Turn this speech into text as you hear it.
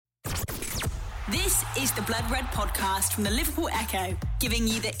This is the Blood Red podcast from the Liverpool Echo, giving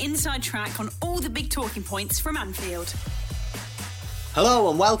you the inside track on all the big talking points from Anfield. Hello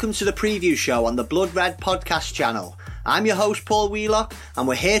and welcome to the preview show on the Blood Red podcast channel. I'm your host Paul Wheelock and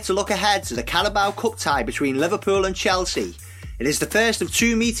we're here to look ahead to the Carabao Cup tie between Liverpool and Chelsea. It is the first of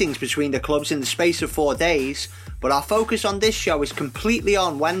two meetings between the clubs in the space of 4 days, but our focus on this show is completely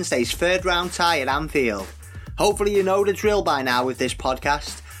on Wednesday's third round tie at Anfield. Hopefully you know the drill by now with this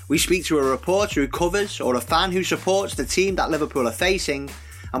podcast. We speak to a reporter who covers or a fan who supports the team that Liverpool are facing,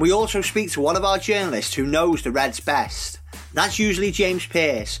 and we also speak to one of our journalists who knows the Reds best. That's usually James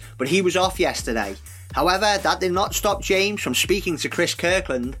Pearce, but he was off yesterday. However, that did not stop James from speaking to Chris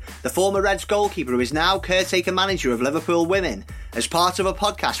Kirkland, the former Reds goalkeeper who is now caretaker manager of Liverpool Women, as part of a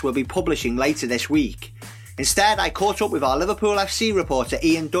podcast we'll be publishing later this week. Instead, I caught up with our Liverpool FC reporter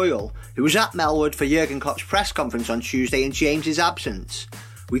Ian Doyle, who was at Melwood for Jurgen Klopp's press conference on Tuesday in James's absence.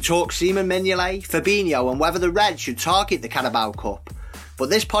 We talk Simon Mignolet, Fabinho and whether the Reds should target the Carabao Cup. But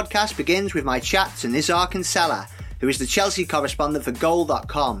this podcast begins with my chat to Nizar Kinsella, who is the Chelsea correspondent for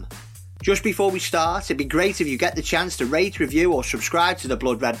Goal.com. Just before we start, it'd be great if you get the chance to rate, review or subscribe to the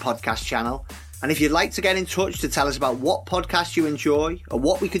Blood Red podcast channel. And if you'd like to get in touch to tell us about what podcast you enjoy or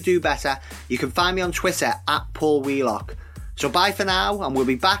what we could do better, you can find me on Twitter at Paul Wheelock. So bye for now, and we'll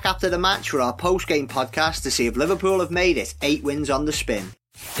be back after the match for our post-game podcast to see if Liverpool have made it 8 wins on the spin.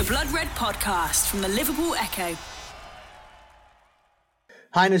 The Blood Red podcast from the Liverpool Echo.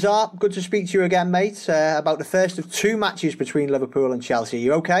 Hi Nizar, good to speak to you again, mate, about the first of two matches between Liverpool and Chelsea. Are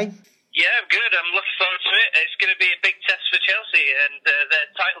you okay? Yeah, I'm good. I'm looking forward to it. It's going to be a big test for Chelsea and their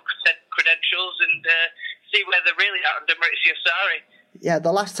title credentials and see where they're really at under Maurizio Sarri. Yeah,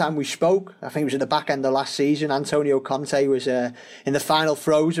 the last time we spoke, I think it was at the back end of last season, Antonio Conte was in the final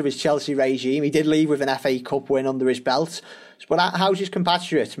throes of his Chelsea regime. He did leave with an FA Cup win under his belt. But how's his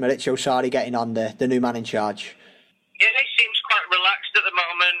compatriot, Maurizio Sarri, getting on, the new man in charge? Yeah, he seems quite relaxed at the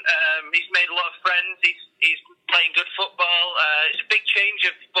moment. He's made a lot of friends. He's playing good football. It's a big change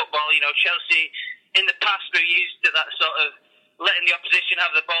of football. You know, Chelsea in the past were used to that sort of letting the opposition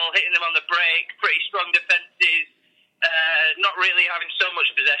have the ball, hitting them on the break, pretty strong defences, not really having so much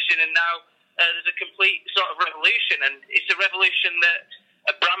possession. And now there's a complete sort of revolution, and it's a revolution that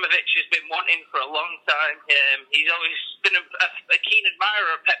Abramovich has been wanting for a long time. He's always been a keen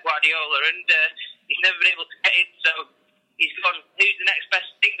admirer of Pep Guardiola, and he's never been able to get it. So he's gone, who's the next best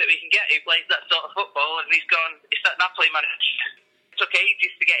thing that we can get who plays that sort of football? And he's gone, it's that Napoli manager. It took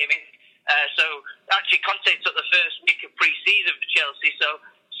ages to get him in. So actually Conte took the first week of pre-season for Chelsea, so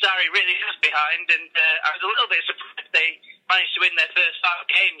Sarri really is behind, and I was a little bit surprised they managed to win their first 5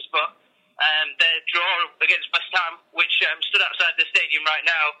 games, but their draw against West Ham, which stood outside the stadium right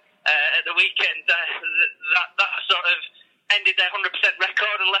now at the weekend, that sort of ended their 100%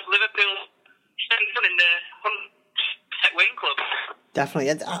 record and left Liverpool standing in the 100% win club. Definitely.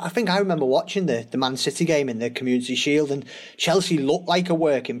 And I think I remember watching the Man City game in the Community Shield, and Chelsea looked like a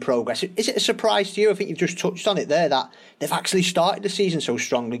work in progress. Is it a surprise to you? I think you've just touched on it there, that they've actually started the season so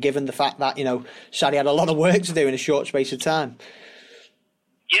strongly, given the fact that, you know, Sarri had a lot of work to do in a short space of time.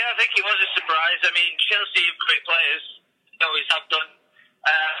 Yeah, I think it was a surprise. I mean, Chelsea have great players, they always have done.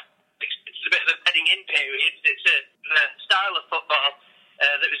 It's a bit of a bedding in period. It's the style of football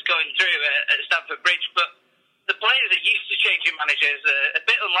that was going through at Stamford Bridge, but the players are used to changing managers, a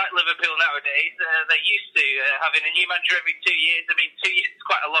bit unlike Liverpool nowadays. They're used to having a new manager every 2 years. I mean, 2 years is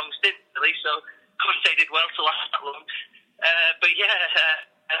quite a long stint, really, so Conte did well to last that long. But yeah,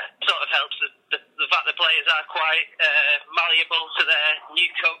 sort of helps the fact the players are quite malleable to their new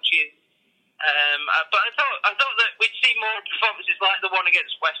coaches. But I thought that we'd see more performances like the one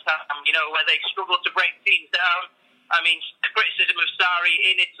against West Ham, you know, where they struggled to break teams down. I mean, criticism of Sarri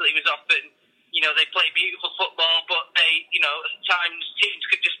in Italy was often, you know, they play beautiful football, but they, you know, at times teams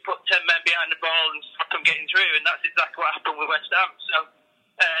could just put 10 men behind the ball and stop them getting through, and that's exactly what happened with West Ham. So,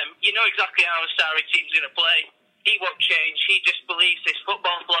 you know exactly how a Sarri team's going to play. He won't change. He just believes his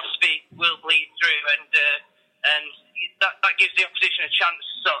football philosophy will bleed through, and that gives the opposition a chance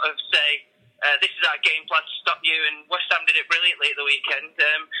to sort of say, this is our game plan to stop you, and West Ham did it brilliantly at the weekend.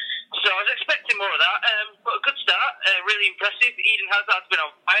 So I was expecting more of that, but a good start, really impressive. Eden Hazard's been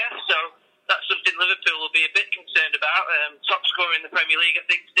on fire, so that's something Liverpool will be a bit concerned about. Top scorer in the Premier League, I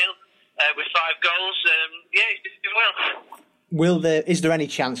think, still, with 5 goals. Yeah, he's doing well. Is there any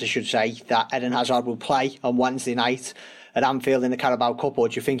chance, I should say, that Eden Hazard will play on Wednesday night at Anfield in the Carabao Cup, or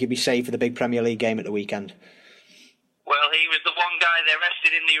do you think he'd be safe for the big Premier League game at the weekend? Well, he was the one guy they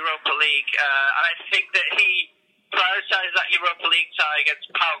rested in the Europa League, and I think that he prioritised that Europa League tie against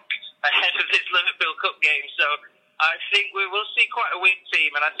PAOK ahead of his Liverpool Cup game, so I think we will see quite a weak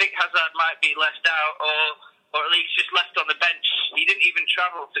team, and I think Hazard might be left out or at least just left on the bench. He didn't even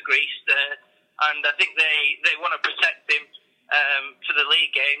travel to Greece, and I think they want to protect him for the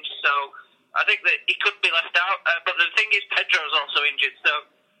league games. So I think that he could be left out. But the thing is, Pedro's also injured, so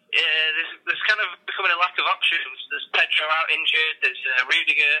there's kind of becoming a lack of options. There's Pedro out injured, there's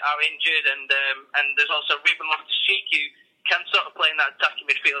Rudiger out injured, and there's also Ruben Loftus-Cheek, who can sort of play in that attacking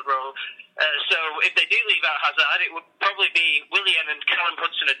midfield role. So if they do leave out Hazard, it would probably be Willian and Callum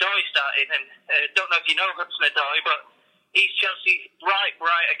Hudson-Odoi starting. And don't know if you know Hudson-Odoi, but he's Chelsea's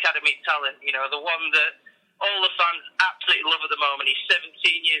bright academy talent. You know, the one that all the fans absolutely love at the moment. He's 17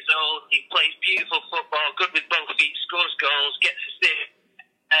 years old. He plays beautiful football, good with both feet, scores goals, gets assists.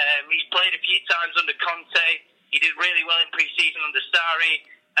 He's played a few times under Conte. He did really well in pre-season under Sarri.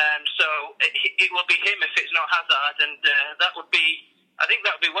 So it will be him if it's not Hazard, and that would be, I think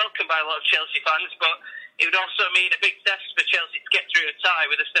that would be welcomed by a lot of Chelsea fans, but it would also mean a big test for Chelsea to get through a tie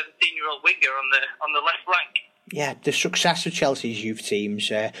with a 17-year-old winger on the left flank. Yeah, the success of Chelsea's youth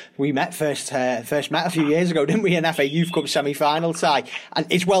teams. We met first met a few years ago, didn't we, in FA Youth Cup semi-final tie, and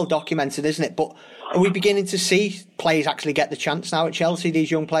it's well documented, isn't it? But are we beginning to see players actually get the chance now at Chelsea,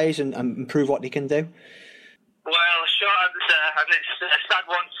 these young players, and prove what they can do? Well, short answer, and it's a sad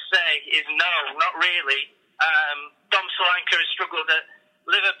one to say, is no, not really. Dom Solanke has struggled at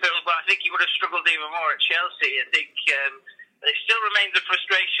Liverpool, but I think he would have struggled even more at Chelsea. I think it still remains a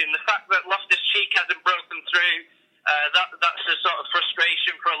frustration. The fact that Loftus-Cheek hasn't broken through, that's a sort of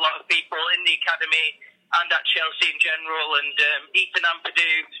frustration for a lot of people in the academy and at Chelsea in general. And Ethan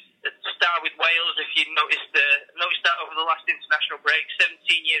Ampadu, the star with Wales, if you noticed that over the last international break, 17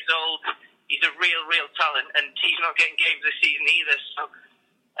 years old. He's a real talent, and he's not getting games this season either. So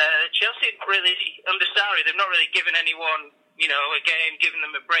Chelsea, really, under Sarri, they've not really given anyone, a game, given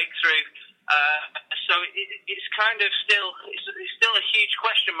them a breakthrough. So it's kind of it's still a huge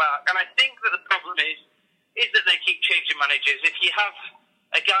question mark. And I think that the problem is that they keep changing managers. If you have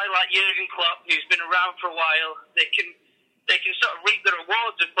a guy like Jurgen Klopp, who's been around for a while, they can sort of reap the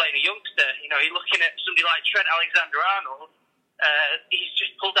rewards of playing a youngster. You're looking at somebody like Trent Alexander-Arnold. He's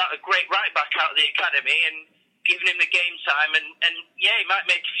just pulled out a great right back out of the academy and given him the game time, and yeah, he might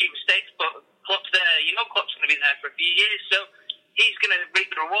make a few mistakes, but Klopp's there. Klopp's going to be there for a few years, so he's going to reap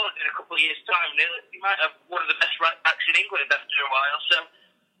the rewards in a couple of years' time. He might have one of the best right backs in England after a while. So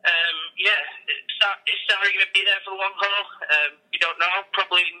is Sarri going to be there for the long haul? We don't know.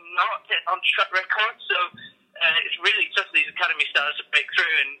 Probably not on track record. So it's really tough for these academy stars to break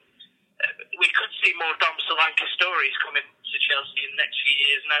through, and we could see more Dom Solanke stories coming to Chelsea in the next few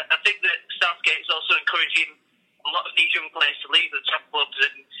years. And I think that Southgate is also encouraging a lot of these young players to leave the top clubs.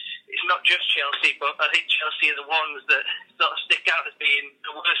 And it's not just Chelsea, but I think Chelsea are the ones that sort of stick out as being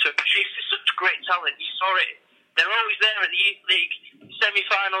the worst for producing such great talent. You saw it. They're always there at the Youth League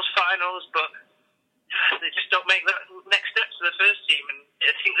semi-finals, finals, but they just don't make that next step to the first team. And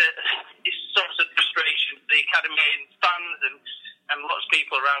I think that it's a source of frustration for the academy and fans and lots of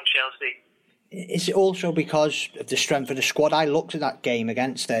people around Chelsea. Is it also because of the strength of the squad? I looked at that game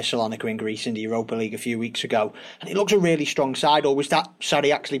against Salonika in Greece in the Europa League a few weeks ago, and it looks a really strong side. Or was that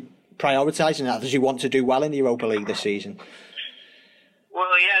Sarri actually prioritising that? Does he want to do well in the Europa League this season?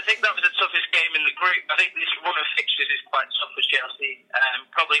 Well, yeah, I think that was the toughest game in the group. I think this run of fixtures is quite tough for Chelsea.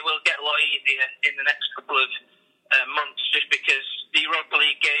 Probably will get a lot easier in the next couple of months, just because the Europa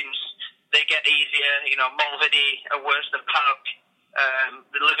League games, they get easier. Molvedi are worse than PAOK.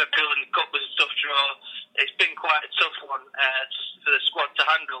 The Liverpool and Cup was a tough draw. It's been quite a tough one for the squad to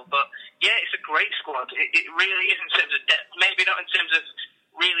handle. But yeah, it's a great squad. It really is in terms of depth. Maybe not in terms of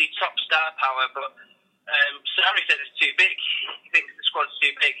really top star power, but Sarri said it's too big. He thinks the squad's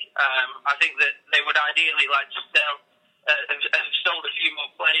too big. I think that they would ideally like to sell. Have sold a few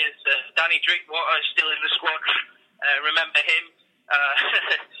more players. Danny Drinkwater is still in the squad. Remember him?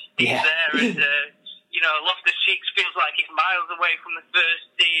 He's there, and Loftus-Cheek feels like he's miles away from the first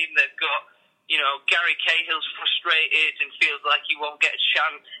team. They've got, Gary Cahill's frustrated and feels like he won't get a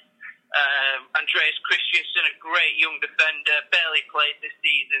chance. Andreas Christensen, a great young defender, barely played this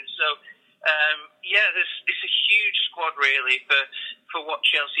season. So, it's a huge squad really for what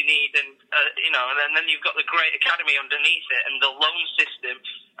Chelsea need, and and then you've got the great academy underneath it and the loan system.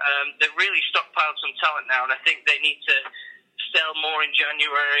 They've really stockpiled some talent now, and I think they need to sell more in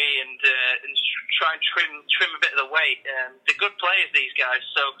January and try and trim a bit of the weight. They're good players, these guys.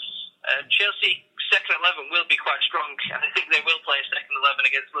 So Chelsea second 11 will be quite strong, and I think they will play a second 11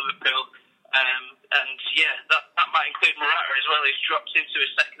 against Liverpool. That might include Morata as well. He's dropped into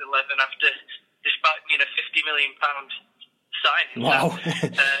his second 11 despite being a £50 million signing. Wow.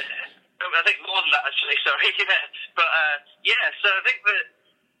 I think more than that, actually. Sorry. But so I think that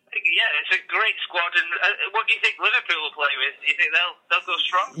it's a great squad. And what do you think Liverpool will play with? Do you think they'll go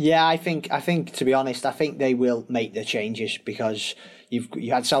strong? Yeah, I think to be honest, I think they will make the changes because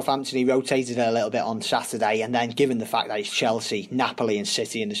you had Southampton. He rotated it a little bit on Saturday, and then given the fact that it's Chelsea, Napoli, and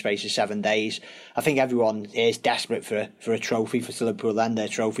City in the space of 7 days, I think everyone is desperate for a trophy for Liverpool and their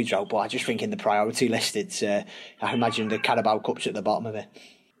trophy job. But I just think in the priority list, it's I imagine the Carabao Cup's at the bottom of it.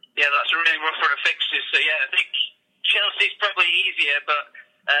 Yeah, that's a really rough run of fixtures. So I think Chelsea's probably easier, but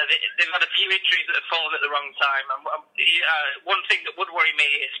they've had a few injuries that have fallen at the wrong time. And one thing that would worry me,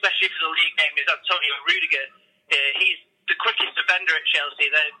 especially for the league game, is Antonio Rudiger. He's the quickest defender at Chelsea.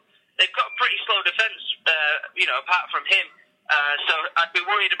 They've got a pretty slow defence, apart from him. So I'd be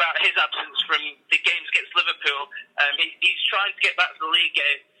worried about his absence from the games against Liverpool. He's trying to get back to the league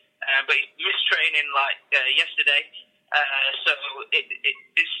game, but he missed training yesterday. So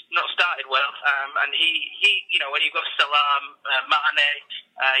it's not started well. And he when you've got Salam, Mane,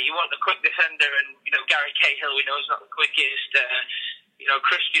 you want a quick defender, and Gary Cahill we know is not the quickest.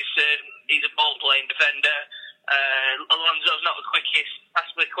 Christensen, he's a ball-playing defender. Alonso's not the quickest.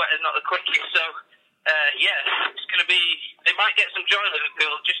 Aspilicueta's not the quickest. So it's going to be. They might get some joy,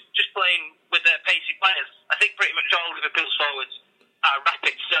 Liverpool, just playing with their pacey players. I think pretty much all Liverpool's forwards are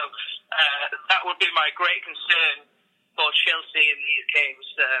rapid. So that would be my great concern for Chelsea in these games.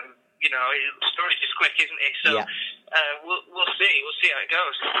 Sturridge is quick, isn't he? So we'll see. We'll see how it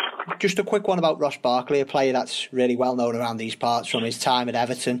goes. Just a quick one about Ross Barkley, a player that's really well known around these parts from his time at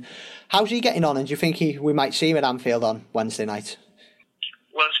Everton. How's he getting on, and do you think we might see him at Anfield on Wednesday night?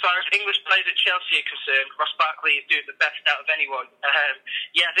 Well, as far as English players at Chelsea are concerned, Ross Barkley is doing the best out of anyone.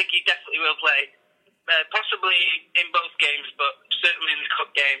 I think he definitely will play. Possibly in both games, but certainly in the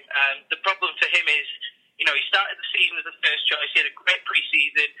cup game. The problem for him is, he started the season as the first choice. He had a great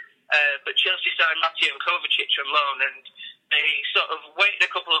pre-season, but Chelsea signed Mateo Kovacic on loan, and they sort of waited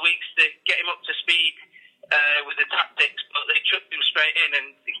a couple of weeks to get him up to speed with the tactics, but they chucked him straight in, and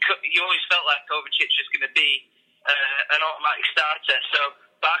you always felt like Kovacic was going to be an automatic starter. So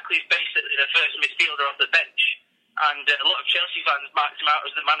Barkley's basically the first midfielder off the bench, and a lot of Chelsea fans marked him out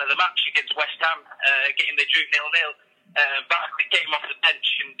as the man of the match against West Ham, getting the drew 0-0. Barkley came off the bench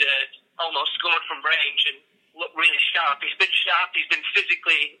and almost scored from range and looked really sharp. He's been sharp. He's been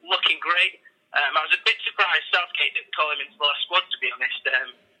physically looking great. I was a bit surprised Southgate didn't call him into the last squad, to be honest,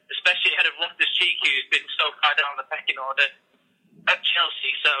 especially ahead of Loftus-Cheek, who's been so far down the pecking order at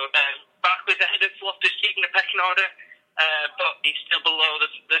Chelsea. So Barkley's ahead of Loftus-Cheek in the pecking order, but he's still below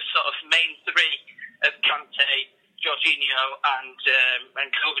the sort of main three of Kante, Jorginho and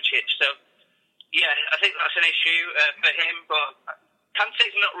Kovacic. So I think that's an issue for him, but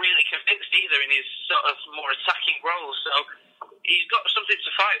Kante's not really convinced either in his sort of more attacking role, so he's got something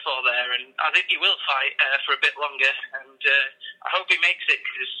to fight for there, and I think he will fight for a bit longer, and I hope he makes it,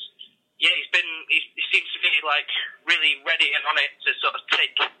 because he seems to be really ready and on it to sort of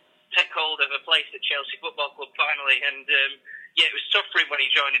take hold of a place at Chelsea Football Club finally, and it was tough for him when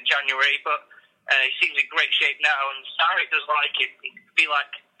he joined in January, but he seems in great shape now, and Sarri does like him. He could be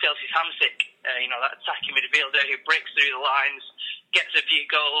like Chelsea's Hamsik, that attacking midfielder who breaks through the lines, gets a few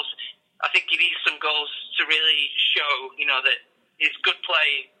goals. I think he needs some goals to really show, that his good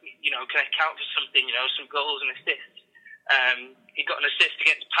play, can account for something, some goals and assists. He got an assist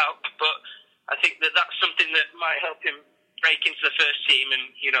against Pauk, but I think that's something that might help him break into the first team and,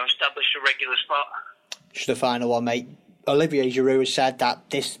 establish a regular spot. Just a final one, mate. Olivier Giroud has said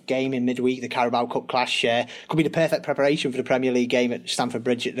that this game in midweek, the Carabao Cup clash, could be the perfect preparation for the Premier League game at Stamford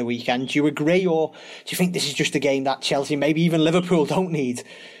Bridge at the weekend. Do you agree, or do you think this is just a game that Chelsea, maybe even Liverpool, don't need?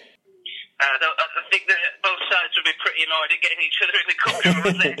 I think that both sides would be pretty annoyed at getting each other in the cup,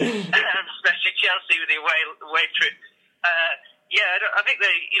 wouldn't they? Especially Chelsea with the away trip. I think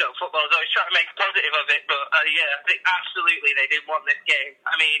football's always trying to make a positive of it, but I think absolutely they did want this game.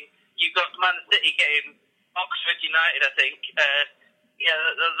 I mean, you've got Man City getting Oxford United, I think.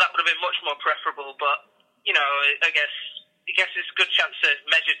 That would have been much more preferable, but I guess it's a good chance to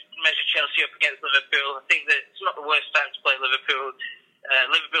measure Chelsea up against Liverpool. I think that it's not the worst time to play Liverpool.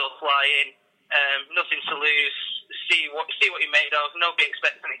 Liverpool fly in, nothing to lose. See what you're made of. Nobody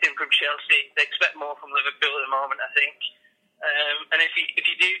expects anything from Chelsea. They expect more from Liverpool at the moment, I think. And if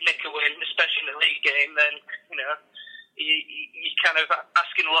you do nick a win, especially in the league game, then you're kind of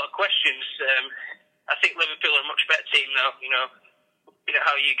asking a lot of questions. I think Liverpool are a much better team though.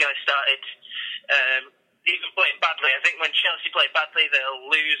 How you guys started. Even playing badly, I think when Chelsea play badly, they'll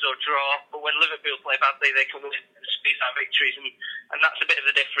lose or draw. But when Liverpool play badly, they can win and squeeze out victories, and that's a bit of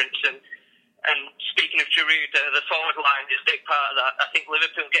the difference. And And speaking of Giroud, the forward line is a big part of that. I think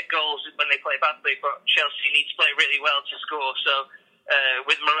Liverpool get goals when they play badly, but Chelsea need to play really well to score. So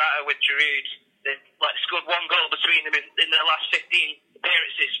with Morata, with Giroud, they've scored one goal between them in their last 15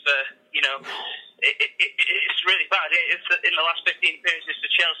 appearances. It's really bad. It's in the last 15 appearances for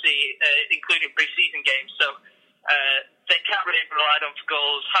Chelsea, including pre-season games. So they can't really rely on for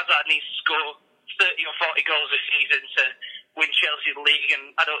goals. Hazard needs to score 30 or 40 goals this season to win Chelsea the league,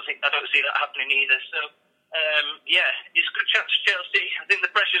 and I don't see that happening either. So it's a good chance for Chelsea. I think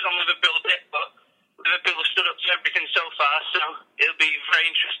the pressure's on Liverpool a bit, but Liverpool have stood up to everything so far, so it'll be a very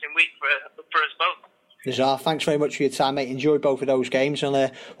interesting week for us both. Nazar, thanks very much for your time, mate. Enjoyed both of those games, and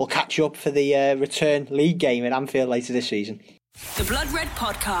we'll catch you up for the return league game at Anfield later this season. The Blood Red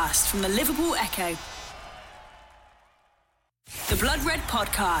Podcast from the Liverpool Echo. The Blood Red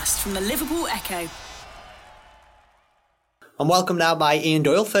Podcast from the Liverpool Echo. I'm welcomed now by Ian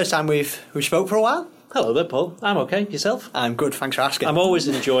Doyle. First time we've spoke for a while. Hello there, Paul. I'm okay. Yourself? I'm good, thanks for asking. I'm always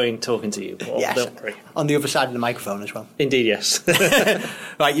enjoying talking to you, Paul. Yes, Don't worry. On the other side of the microphone as well. Indeed, yes.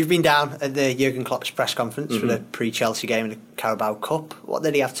 Right, you've been down at the Jurgen Klopp's press conference for the pre-Chelsea game in the Carabao Cup. What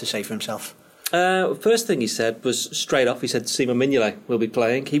did he have to say for himself? First thing he said was straight off, he said Simon Mignolet will be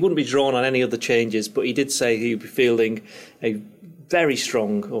playing. He wouldn't be drawn on any other changes, but he did say he would be fielding a very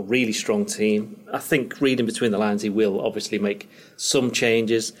strong or really strong team. I think reading between the lines, he will obviously make some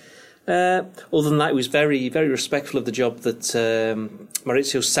changes. Other than that, he was very, very respectful of the job that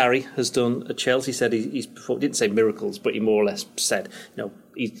Maurizio Sarri has done at Chelsea. He said he didn't say miracles, but he more or less said,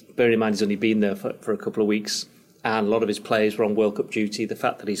 bearing in mind he's only been there for a couple of weeks, and a lot of his players were on World Cup duty. The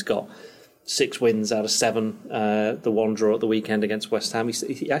fact that he's got 6 wins out of 7, the one draw at the weekend against West Ham,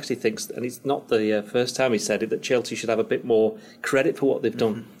 he actually thinks, and it's not the first time he said it, that Chelsea should have a bit more credit for what they've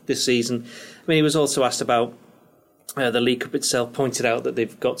done this season. I mean, he was also asked about the League Cup itself, pointed out that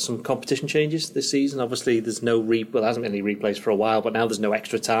they've got some competition changes this season. Obviously, there's there hasn't been any replays for a while, but now there's no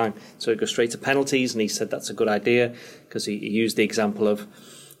extra time, so it goes straight to penalties, and he said that's a good idea, because he used the example of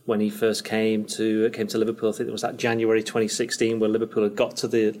when he first came to Liverpool. I think it was that January 2016 where Liverpool had got to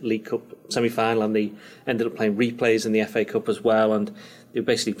the League Cup semi-final, and they ended up playing replays in the FA Cup as well, and they were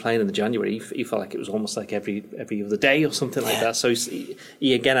basically playing in the January. He felt like it was almost like every other day or something like that. So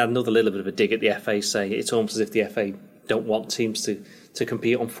he again had another little bit of a dig at the FA, saying it's almost as if the FA don't want teams to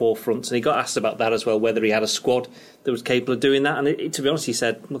compete on 4 fronts. And he got asked about that as well, whether he had a squad that was capable of doing that. And to be honest, he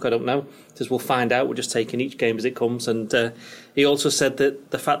said, look, I don't know. He says, we'll find out. We're just taking each game as it comes. And he also said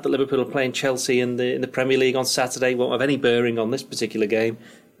that the fact that Liverpool are playing Chelsea in the Premier League on Saturday won't have any bearing on this particular game.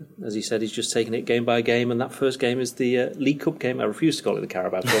 As he said, he's just taking it game by game, and that first game is the League Cup game. I refuse to call it the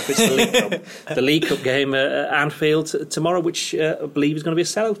Carabao Cup. It's the League Cup. The League Cup game at Anfield tomorrow, which I believe is going to be a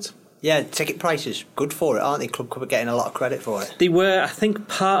sellout. Yeah, ticket prices, good for it, aren't they? Club Cup are getting a lot of credit for it. They were. I think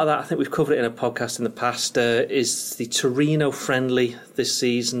part of that, I think we've covered it in a podcast in the past, is the Torino friendly this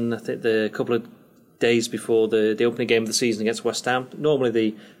season. I think the couple of days before the opening game of the season against West Ham. Normally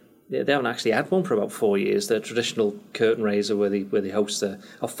they haven't actually had one for about 4 years. The traditional curtain raiser where they host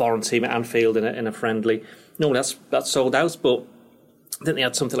a foreign team at Anfield in a friendly. Normally that's sold out, but I think they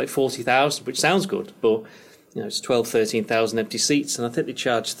had something like 40,000, which sounds good, but it's 13,000 empty seats, and I think they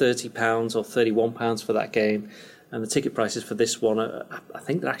charge £30 or £31 for that game. And the ticket prices for this one, I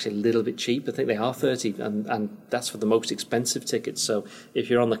think they're actually a little bit cheap. I think they are 30, and that's for the most expensive tickets. So if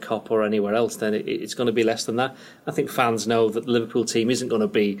you're on the Kop or anywhere else, then it's going to be less than that. I think fans know that the Liverpool team isn't going to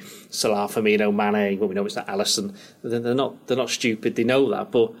be Salah, Firmino, Mane. Well, we know it's not Alisson. They're not stupid. They know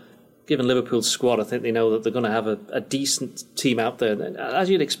that, but given Liverpool's squad, I think they know that they're going to have a decent team out there, as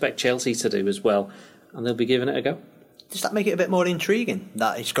you'd expect Chelsea to do as well, and they'll be giving it a go. Does that make it a bit more intriguing,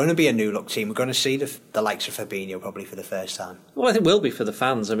 that it's going to be a new look team? We're going to see the likes of Fabinho probably for the first time. Well, I think it will be for the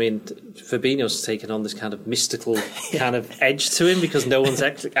fans. I mean, Fabinho's taken on this kind of mystical kind of edge to him, because no one's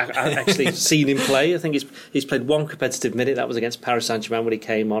actually seen him play. I think he's played one competitive minute. That was against Paris Saint-Germain when he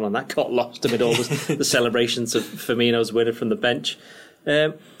came on, and that got lost amid all the celebrations of Firmino's winner from the bench.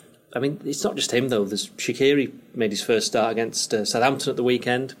 I mean, it's not just him, though. There's Shaqiri made his first start against Southampton at the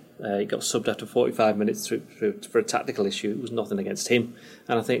weekend. He got subbed after 45 minutes for a tactical issue. It was nothing against him,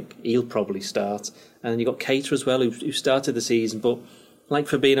 and I think he'll probably start. And then you got Keita as well, who started the season. But like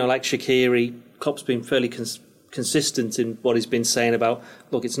Fabinho, like Shaqiri, Klopp's been fairly consistent in what he's been saying about,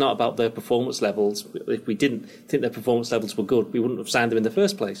 look, it's not about their performance levels. If we didn't think their performance levels were good, we wouldn't have signed them in the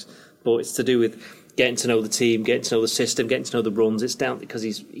first place. But it's to do with getting to know the team, getting to know the system, getting to know the runs. It's down because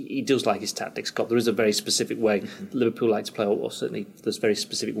he does like his tactics. There is a very specific way Liverpool like to play, or certainly there's very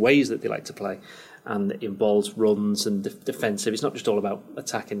specific ways that they like to play, and it involves runs and defensive. It's not just all about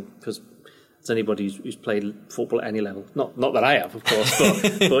attacking, because as anybody who's played football at any level. Not that I have, of course,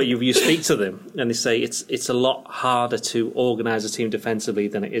 but you speak to them and they say it's a lot harder to organise a team defensively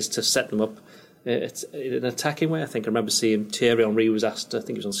than it is to set them up in an attacking way. I think I remember seeing Thierry Henry was asked, I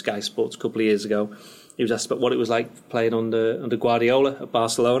think it was on Sky Sports a couple of years ago, he was asked about what it was like playing under Guardiola at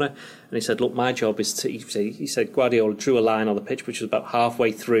Barcelona, and he said, look, my job is to, he said Guardiola drew a line on the pitch which was about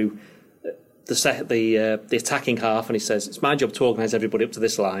halfway through the attacking half, and he says it's my job to organise everybody up to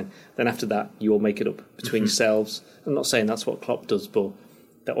this line, then after that you all make it up between yourselves. I'm not saying that's what Klopp does, but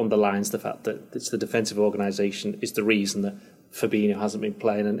that underlines the fact that it's the defensive organisation is the reason that Fabinho hasn't been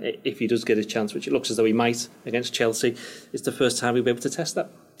playing, and if he does get a chance, which it looks as though he might against Chelsea, it's the first time he'll be able to test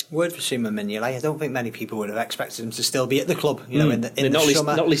that. Word for Simon Mignolet. I don't think many people would have expected him to still be at the club, in the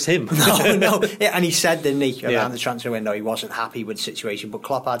summer. Not least him. No. Yeah, and he said, didn't he, around the transfer window, he wasn't happy with the situation, but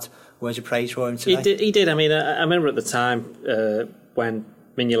Klopp had words of praise for him today. He did. I mean, I remember at the time when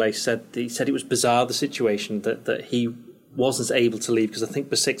Mignolet said it was bizarre, the situation, that he wasn't able to leave, because I think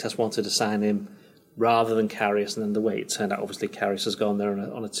Besiktas wanted to sign him rather than Karius, and then the way it turned out, obviously Karius has gone there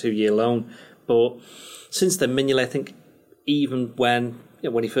on a 2-year loan. But since then, Mignolet, I think, even when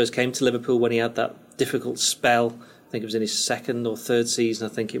he first came to Liverpool, when he had that difficult spell, I think it was in his second or third season,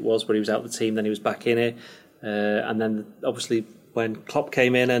 I think it was, where he was out of the team, then he was back in it. And then, obviously, when Klopp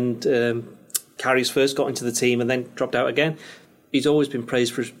came in and Karius first got into the team and then dropped out again, he's always been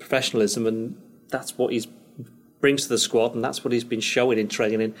praised for his professionalism, and that's what he brings to the squad, and that's what he's been showing in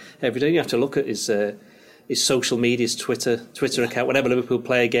training every day. You have to look at his social media, his Twitter account. Whenever Liverpool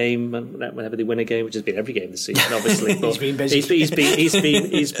play a game, and whenever they win a game, which has been every game this season, obviously. But he's been busy.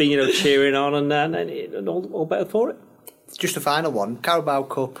 He's been cheering on and all better for it. Just a final one: Carabao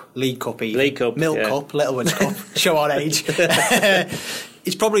Cup, League Cup, even. League Cup, Milk Cup, Little One's Cup. Show our age.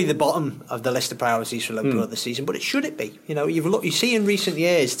 It's probably the bottom of the list of priorities for Liverpool this season, but should it be? You see in recent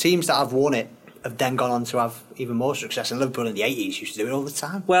years teams that have won it have then gone on to have even more success. And Liverpool in the 80s used to do it all the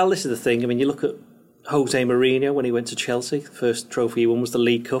time. Well, this is the thing. I mean, you look at Jose Mourinho when he went to Chelsea. The first trophy he won was the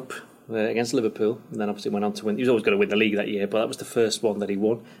League Cup against Liverpool, and then obviously went on to win. He was always going to win the league that year, but that was the first one that he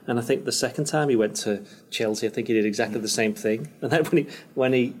won. And I think the second time he went to Chelsea, I think he did exactly the same thing. And then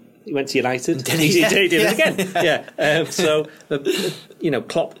when he went to United, he did it again. So,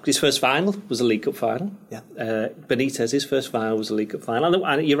 Klopp, his first final was a League Cup final. Yeah. Benitez, his first final was a League Cup final.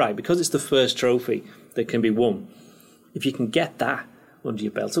 And you're right, because it's the first trophy that can be won, if you can get that under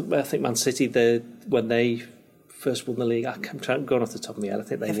your belt. I think Man City, when they first won the league, I'm going off the top of my head,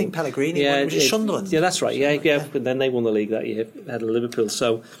 I think Pellegrini won, was it Sunderland? Yeah, that's right. Yeah. But then they won the league that year ahead of Liverpool.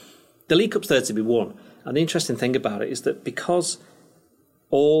 So the League Cup's there to be won. And the interesting thing about it is that because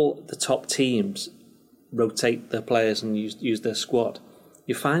all the top teams rotate their players and use their squad,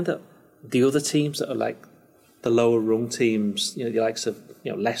 you find that the other teams that are like the lower rung teams, the likes of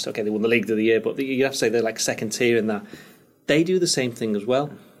Leicester, okay, they won the league of the year, but you have to say they're like second tier in that, they do the same thing as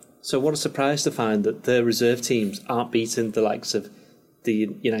well. So what a surprise to find that the reserve teams aren't beating the likes of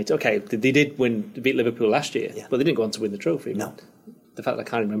the United. Okay, they did beat Liverpool last year, but they didn't go on to win the trophy. No. The fact that I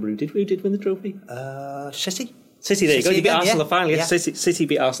can't remember who did win the trophy. City, there you go. You beat Arsenal finally. Yeah. City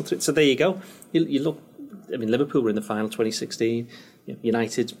beat Arsenal. So there you go. You look. I mean, Liverpool were in the final 2016.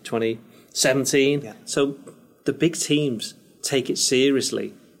 United 2017. Yeah. So the big teams take it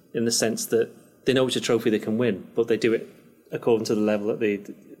seriously in the sense that they know it's a trophy they can win, but they do it according to the level that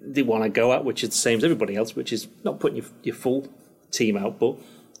they want to go at, which is the same as everybody else, which is not putting your full team out, but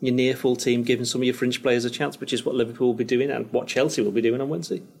your near full team, giving some of your fringe players a chance, which is what Liverpool will be doing and what Chelsea will be doing on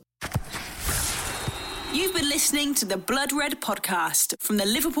Wednesday. You've been listening to the Blood Red podcast from the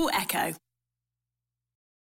Liverpool Echo.